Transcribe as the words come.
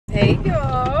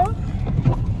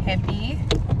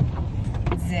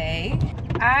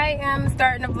I am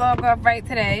starting the vlog off right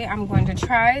today. I'm going to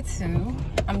try to.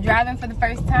 I'm driving for the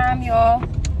first time, y'all.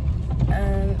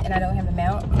 And I don't have a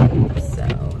mount. So,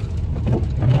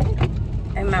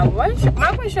 and my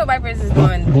windshield wipers is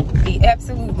doing the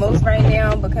absolute most right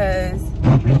now because,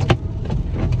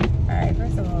 alright,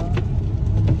 first of all,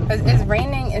 because it's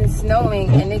raining and snowing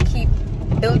and it keep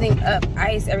building up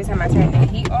ice every time I turn the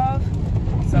heat off.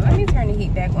 So let me turn the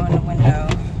heat back on the window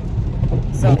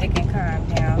so it can calm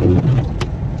down.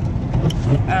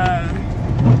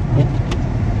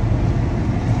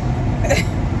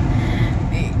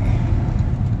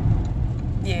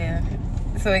 Yeah,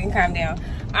 so it can calm down.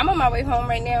 I'm on my way home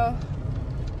right now.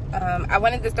 I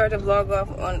wanted to start the vlog off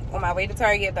on my way to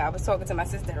Target, but I was talking to my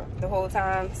sister the whole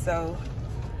time, so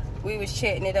we was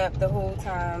chatting it up the whole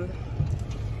time.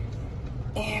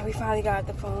 And we finally got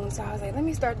the phone, so I was like, let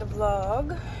me start the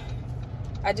vlog.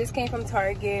 I just came from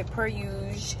Target, per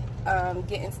usual,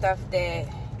 getting stuff that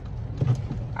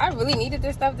I really needed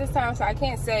this stuff this time, so I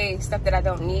can't say stuff that I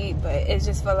don't need, but it's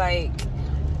just for like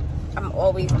I'm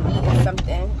always needing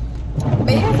something.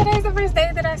 But yeah, today's the first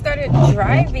day that I started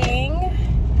driving,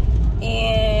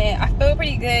 and I feel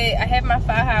pretty good. I have my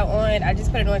faja on. I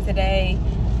just put it on today,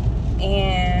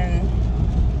 and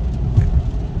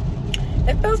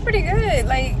it feels pretty good.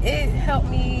 Like, it helped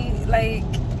me like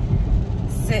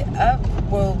sit up,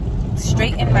 well,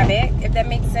 straighten my back, if that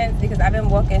makes sense, because I've been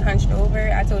walking hunched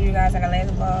over. I told you guys in the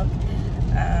last vlog,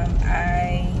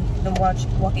 I've been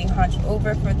walking hunched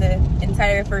over for the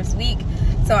entire first week,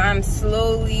 so I'm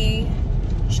slowly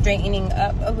straightening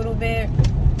up a little bit.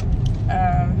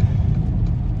 I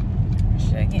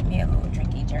should get me a little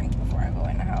drinky drink before I go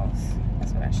in the house.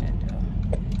 That's what I should do.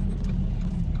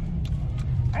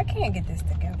 I can't get this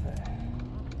together.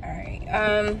 All right,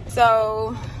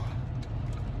 so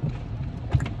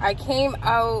I came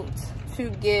out to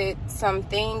get some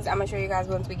things. I'm gonna show you guys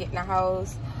once we get in the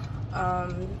house.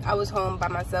 I was home by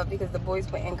myself because the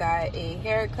boys went and got a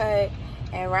haircut,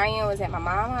 and Ryan was at my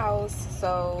mom's house,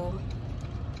 so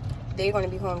they're gonna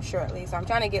be home shortly. So I'm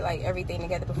trying to get like everything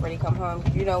together before they come home.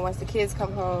 You know, once the kids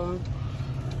come home,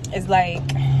 it's like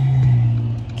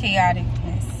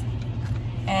chaoticness.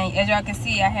 And as y'all can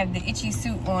see, I have the itchy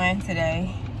suit on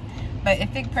today, but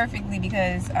it fit perfectly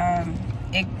because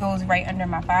it goes right under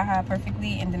my faja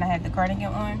perfectly, and then I have the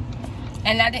cardigan on.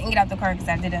 And I didn't get out the car because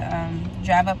I did a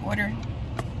drive up order.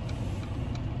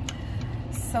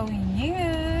 So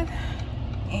yeah,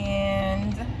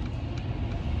 and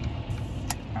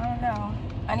I don't know.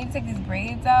 I need to take these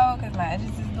braids out because my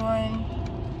edges is doing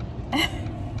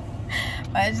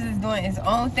my edges is doing its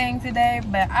own thing today,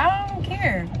 but I don't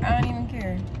care. I don't even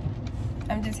care.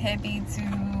 I'm just happy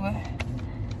to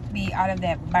be out of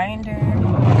that binder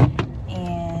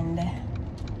and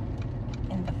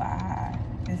in the faja.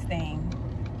 This thing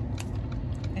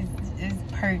is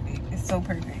perfect. It's so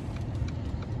perfect.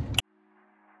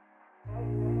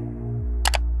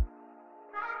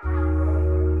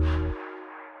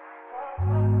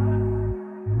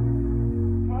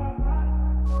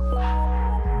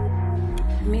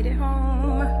 Made it home.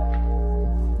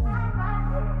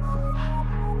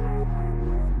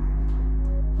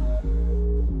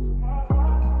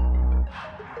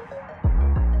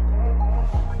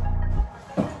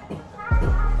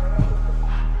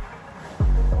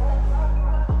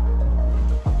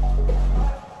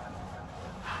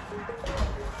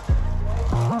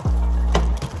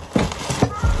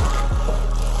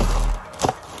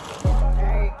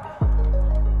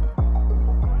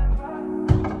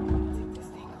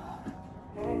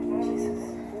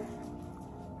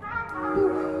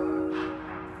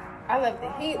 I left the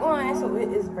heat on, so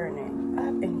it is burning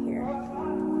up in here.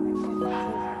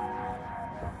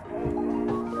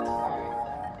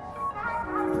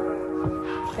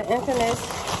 The infamous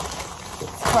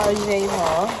Target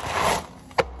haul.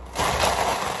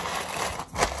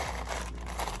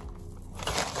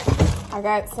 I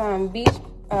got some bleach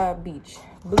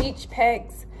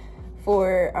packs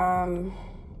for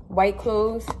white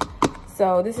clothes.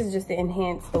 So this is just to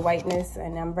enhance the whiteness,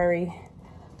 and I'm very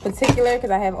particular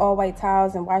because I have all white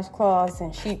towels and washcloths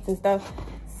and sheets and stuff.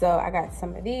 So I got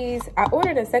some of these. I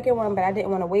ordered a second one, but I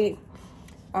didn't want to wait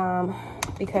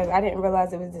because I didn't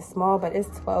realize it was this small, but it's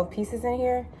 12 pieces in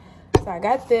here. So I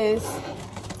got this.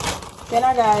 Then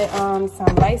I got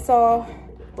some Lysol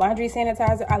laundry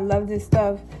sanitizer. I love this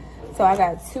stuff. So I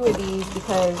got 2 of these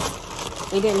because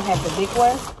they didn't have the big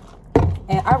ones.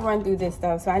 And I run through this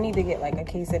stuff, so I need to get like a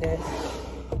case of this.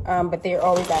 But they're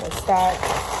always out of stock.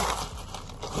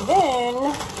 Then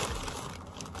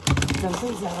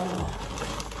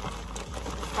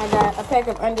I got a pack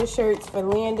of undershirts for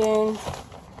Landon.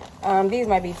 These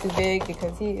might be too big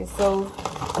because he is so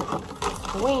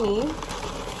weeny.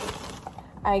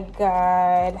 I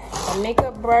got a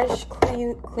makeup brush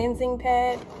cleansing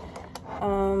pad.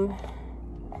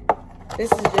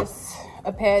 This is just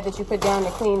a pad that you put down to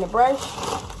clean the brush.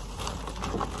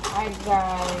 I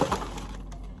got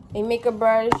a makeup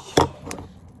brush,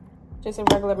 just a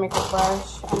regular makeup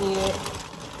brush. I needed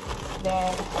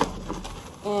that.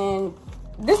 And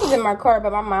this was in my cart,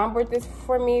 but my mom bought this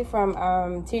for me from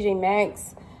TJ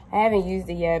Maxx. I haven't used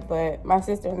it yet, but my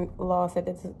sister-in-law said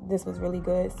that this was really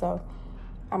good, so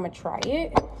I'm gonna try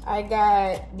it. I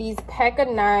got these pack of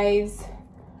knives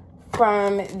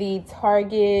from the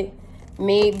Target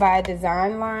Made by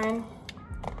Design line.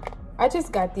 I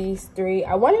just got these 3.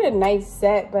 I wanted a knife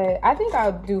set, but I think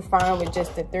I'll do fine with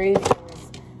just the 3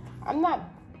 because I'm not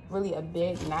really a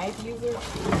big knife user.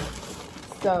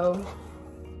 So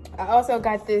I also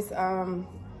got this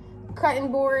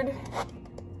cutting board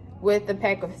with the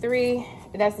pack of 3.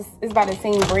 It's by the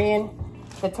same brand,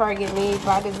 the Target Made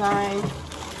by Design.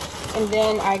 And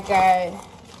then I got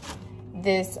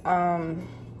this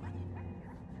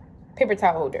paper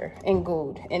towel holder in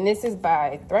gold, and this is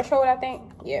by Threshold, I think.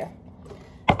 Yeah,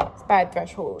 it's by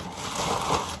Threshold.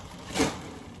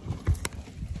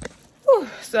 Whew.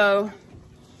 So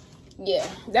yeah,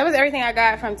 that was everything I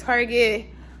got from Target.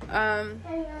 Hi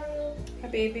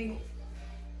baby,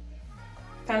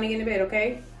 time to get into bed,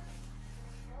 okay?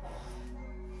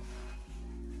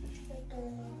 All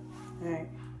right,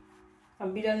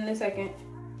 I'll be done in a second.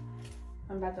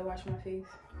 I'm about to wash my face.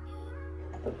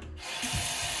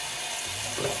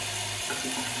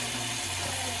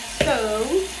 So,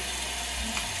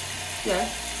 yeah.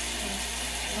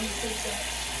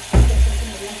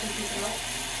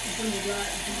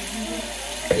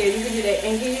 Yeah, you can do that.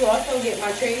 And can you also get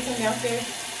my trays from downstairs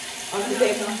on the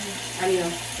table? I know.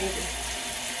 Thank you.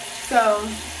 So,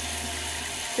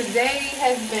 today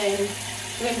has been,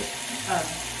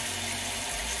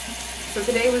 so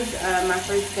today was my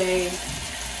first day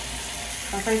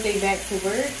back to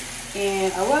work.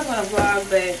 And I was gonna vlog,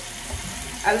 but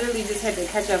I literally just had to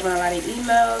catch up on a lot of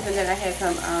emails, and then I had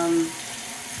some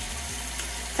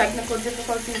technical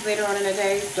difficulties later on in the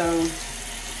day. So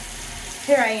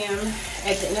here I am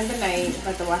at the end of the night,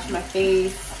 about to wash my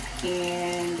face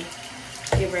and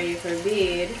get ready for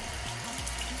bed.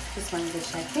 Just wanted to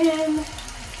check in.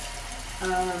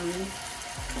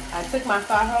 I took my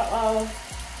faja off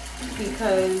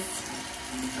because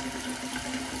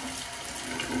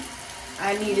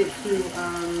I needed to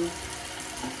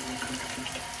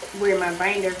wear my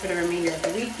binder for the remainder of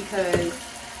the week because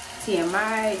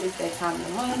TMI is that time of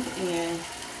the month, and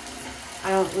I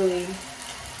don't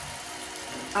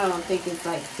think it's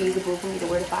like feasible for me to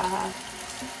wear the faja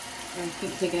and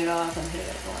keep taking it off and putting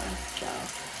it on. So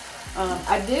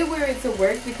I did wear it to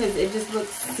work because it just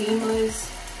looks seamless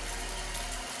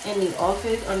in the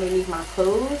office underneath my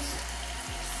clothes.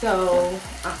 So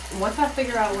once I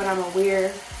figure out what I'm gonna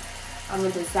wear, I'm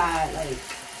gonna decide like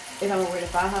if I'm gonna wear the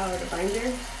faja or the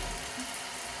binder.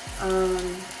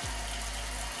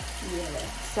 Yeah.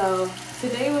 So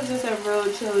today was just a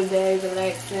real chill day,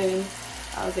 relaxing.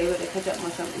 I was able to catch up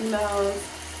on some emails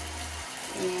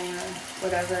and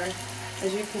whatever.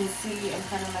 As you can see, I'm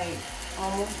kind of like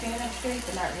almost standing up straight,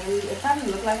 but not really. It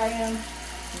probably look like I am,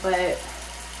 but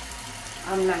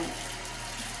I'm not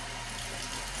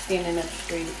standing up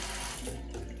straight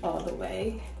all the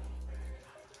way.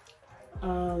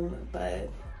 But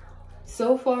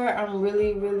so far I'm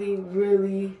really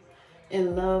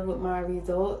in love with my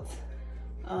results.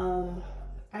 I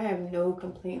have no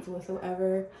complaints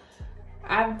whatsoever.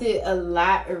 I did a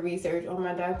lot of research on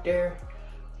my doctor,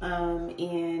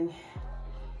 and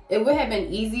it would have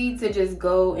been easy to just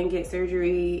go and get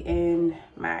surgery in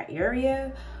my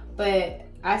area, but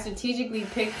I strategically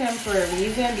picked him for a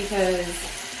reason because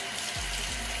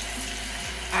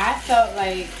I felt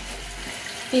like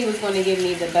he was going to give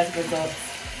me the best results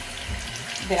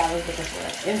that I was looking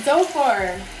for. And so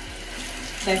far,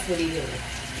 that's what he did.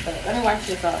 But let me watch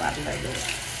this all. I'll be right back.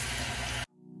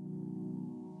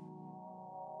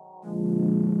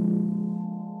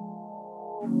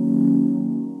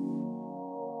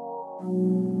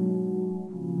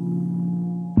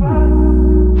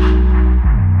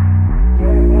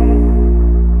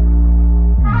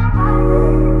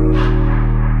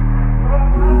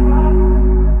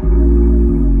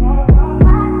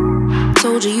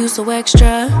 Told you so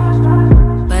extra,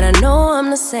 but I know I'm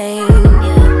the same.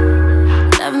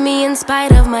 Love me in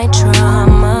spite of my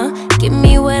trauma. Give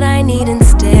me what I need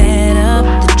instead of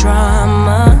the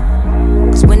drama.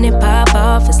 Cause when it pop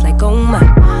off, it's like, oh my.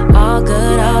 All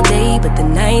good all day, but the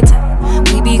night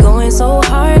we be going so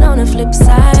hard on the flip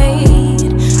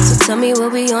side. So tell me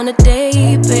what we on a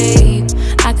day, babe.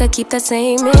 I could keep that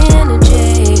same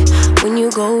energy. When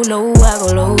you go low, I go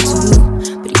low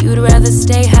too. But you'd rather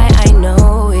stay high, I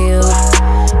know you.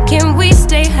 Can we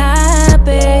stay high,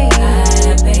 babe?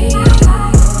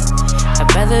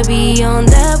 I'd rather be on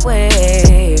that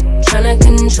way, tryna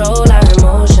control our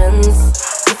emotions.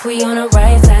 If we on the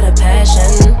right side of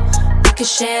passion, we could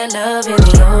share love in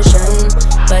the ocean.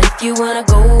 But if you wanna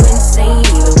go insane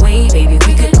either way, baby,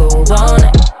 we could go all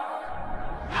night.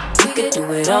 We could do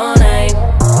it all night.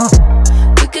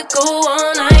 We could go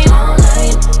all night, all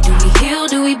night. Do we heal,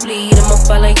 do we bleed? I'ma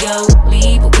follow your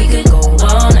lead, but we could go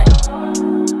all night.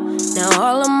 Now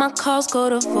all of my calls go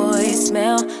to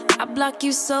voicemail. I block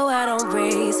you so I don't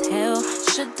raise hell.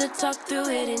 Should've talked through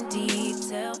it in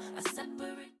detail. I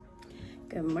separate.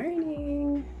 Good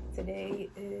morning. Today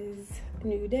is a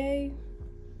new day.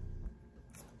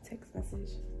 Text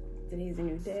message. Today's a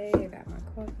new day. I got my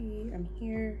coffee. I'm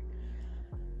here.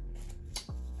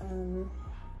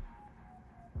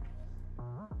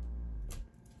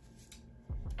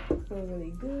 Feel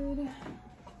really good.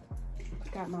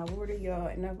 Got my water, y'all,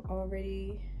 and I've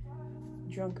already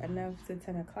drunk enough to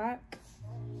 10 o'clock.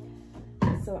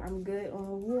 So I'm good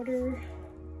on water.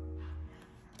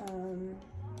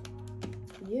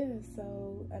 Yeah,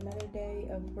 so another day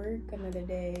of work, another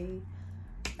day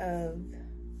of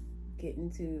getting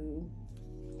to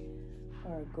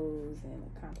our goals and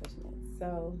accomplishments.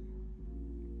 So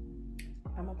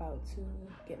I'm about to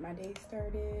get my day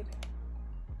started,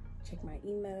 check my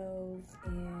emails,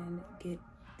 and get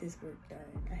this work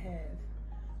done. I have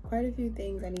quite a few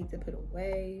things I need to put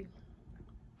away.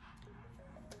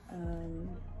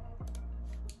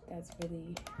 That's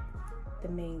really the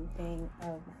main thing.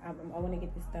 I want to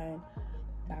get this done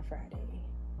by Friday.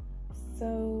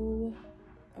 So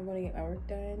I'm going to get my work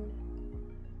done.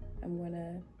 I'm going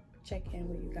to check in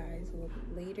with you guys a little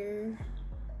bit later.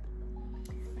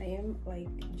 I am like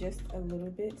just a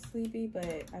little bit sleepy, but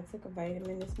I took a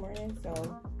vitamin this morning,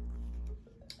 so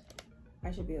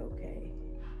I should be okay.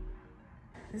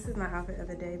 This is my outfit of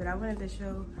the day, but I wanted to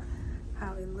show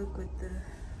how it looked with the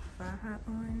fire hat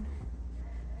on.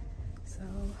 So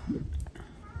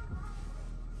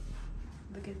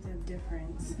look at the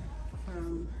difference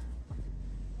from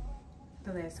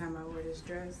the last time I wore this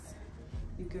dress.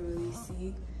 You can really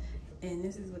see. And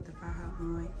this is with the fire hat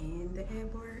on and the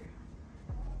headboard.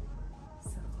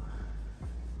 So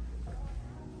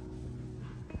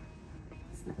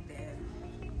it's not bad.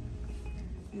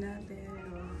 Not bad at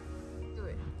all. Do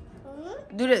it.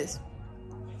 Do this.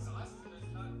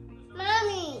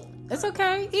 Mommy. It's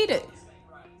okay. Eat it.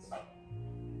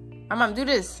 Mom, do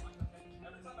this.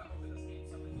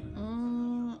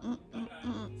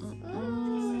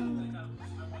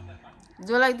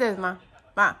 Do it like this, Ma.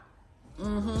 Ma.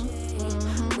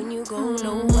 When you go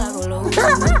low, I go low too.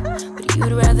 But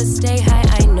you'd rather stay high,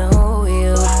 I know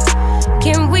you.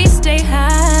 Can we stay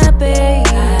high, babe?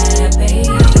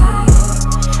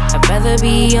 I'd rather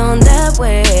be on that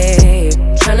way,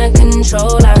 tryna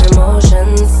control our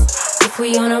emotions. If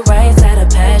we on the right side of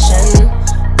passion,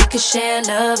 we could share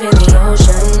love in the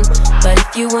ocean. But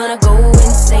if you wanna go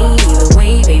insane either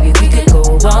way, baby, we could go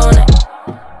all night.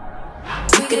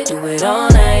 We could do it all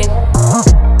night.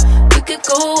 We could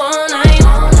go all night,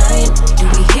 all night. Do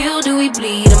we heal, do we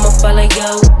bleed? I'ma follow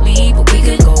your lead, but we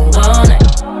could go all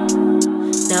night.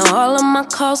 Now all of my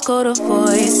calls go to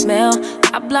voicemail.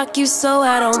 I block you so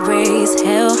I don't raise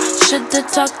hell. Should've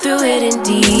talked through it in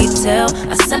detail.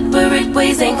 Our separate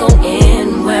ways ain't gon'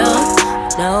 end well,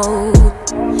 no.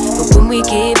 But when we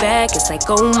get back, it's like,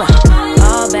 oh my.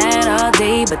 All bad all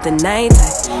day, but the night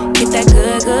I get that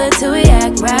good till we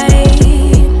act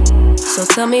right. So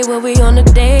tell me what we on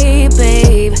today,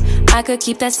 babe. I could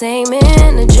keep that same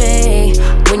energy.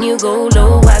 When you go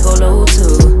low, I go low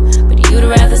too. But you'd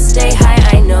rather stay high,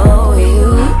 I know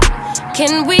you.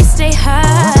 Can we stay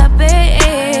high,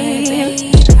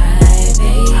 babe?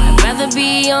 I'd rather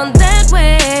be on that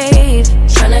wave,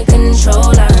 tryna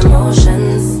control our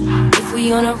emotions. If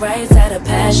we on the right side of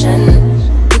passion,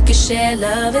 we could share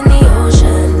love in the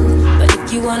ocean. But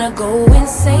if you wanna go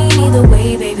insane either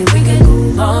way, baby, we could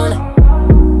go all night.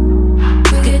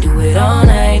 We could do it all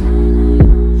night.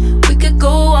 We could go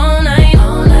all night,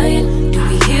 all night. Do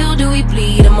we heal, do we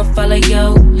bleed? I'ma follow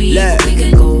your lead. We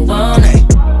could go all night.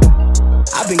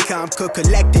 I've been calm, cool,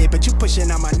 collected, but you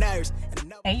pushing on my nerves.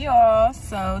 Hey y'all,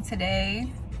 so today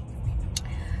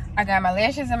I got my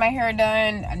lashes and my hair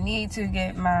done. I need to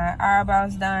get my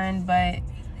eyebrows done, but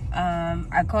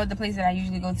I called the place that I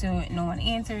usually go to and no one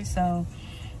answered, so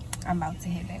I'm about to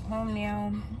head back home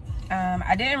now.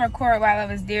 I didn't record while I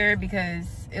was there because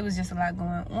it was just a lot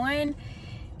going on.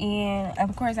 And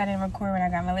of course I didn't record when I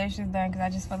got my lashes done because I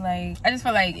just feel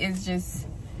like it's just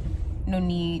no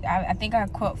need. I think I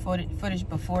caught footage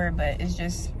before, but it's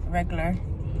just regular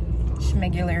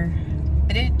schmegular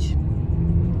footage.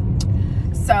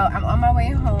 So I'm on my way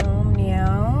home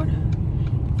now,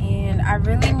 and I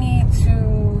really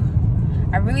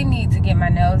need to get my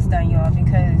nails done, y'all,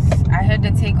 because I had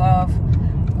to take off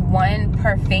one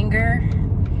per finger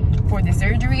for the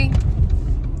surgery.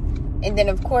 And then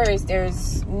of course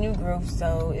there's new growth,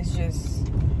 so it's just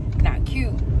not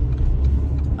cute.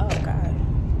 Oh God.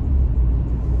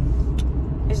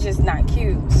 It's just not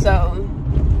cute. So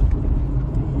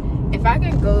if I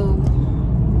can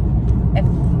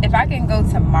go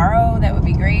tomorrow, that would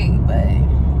be great, but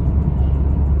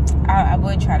I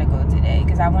would try to go today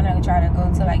because I want to try to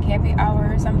go to like happy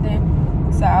hour or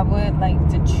something. So I would like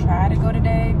to try to go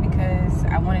today because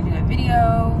I want to do a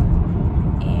video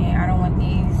and I don't want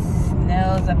these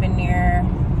nails up in there.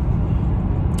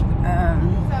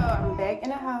 So I'm back in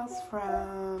the house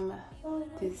from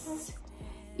this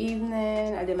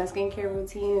evening. I did my skincare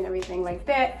routine and everything like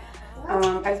that.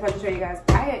 I just want to show you guys,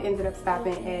 I had ended up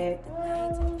stopping at,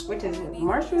 which is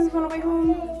Marshall's on the way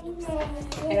home,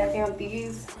 and I found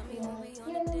these.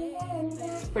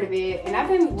 It's pretty big, and I've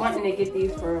been wanting to get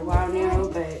these for a while now,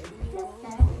 but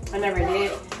I never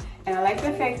did. And I like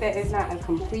the fact that it's not a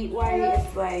complete white.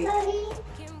 It's like, I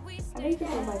think this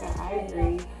is like an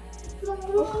ivory.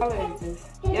 What color is this?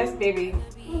 Yes, baby.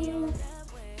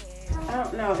 I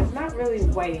don't know. It's not really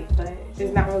white, but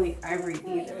it's not really ivory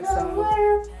either.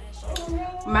 So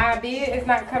my bid is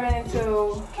not coming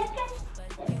until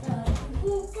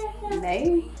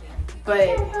May, but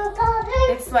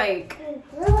it's like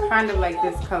kind of like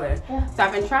this color. So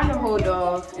I've been trying to hold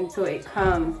off until it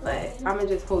comes, but I'm gonna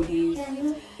just hold these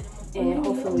and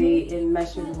hopefully it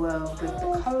meshes well with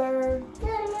the color.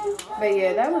 But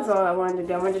yeah, that was all I wanted to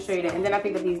do. I wanted to show you that. And then I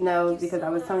picked up these nails because I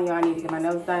was telling y'all I need to get my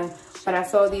nails done, but I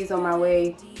saw these on my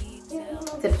way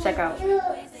to the checkout.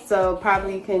 So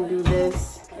probably can do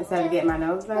this instead of getting my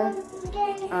nails done.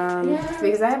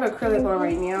 Because I have acrylic on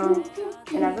right now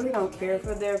and I really don't care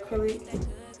for the acrylic,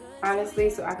 honestly.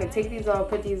 So I could take these off,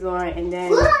 put these on, and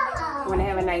then when I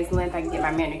have a nice length, I can get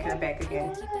my manicure back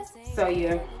again. So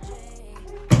yeah,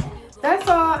 that's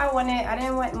all I wanted. I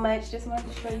didn't want much, just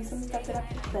wanted to show you some stuff that I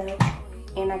picked up.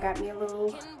 And I got me a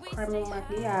little caramel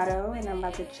macchiato, and I'm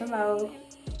about to chill out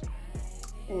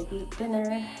and eat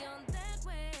dinner.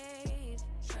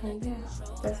 And yeah,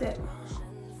 that's it.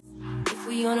 If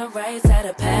we on the right side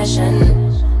of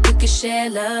passion, we could share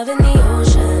love in the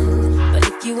ocean. But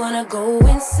if you wanna go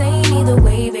insane either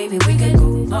way, baby, we could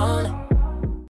go on.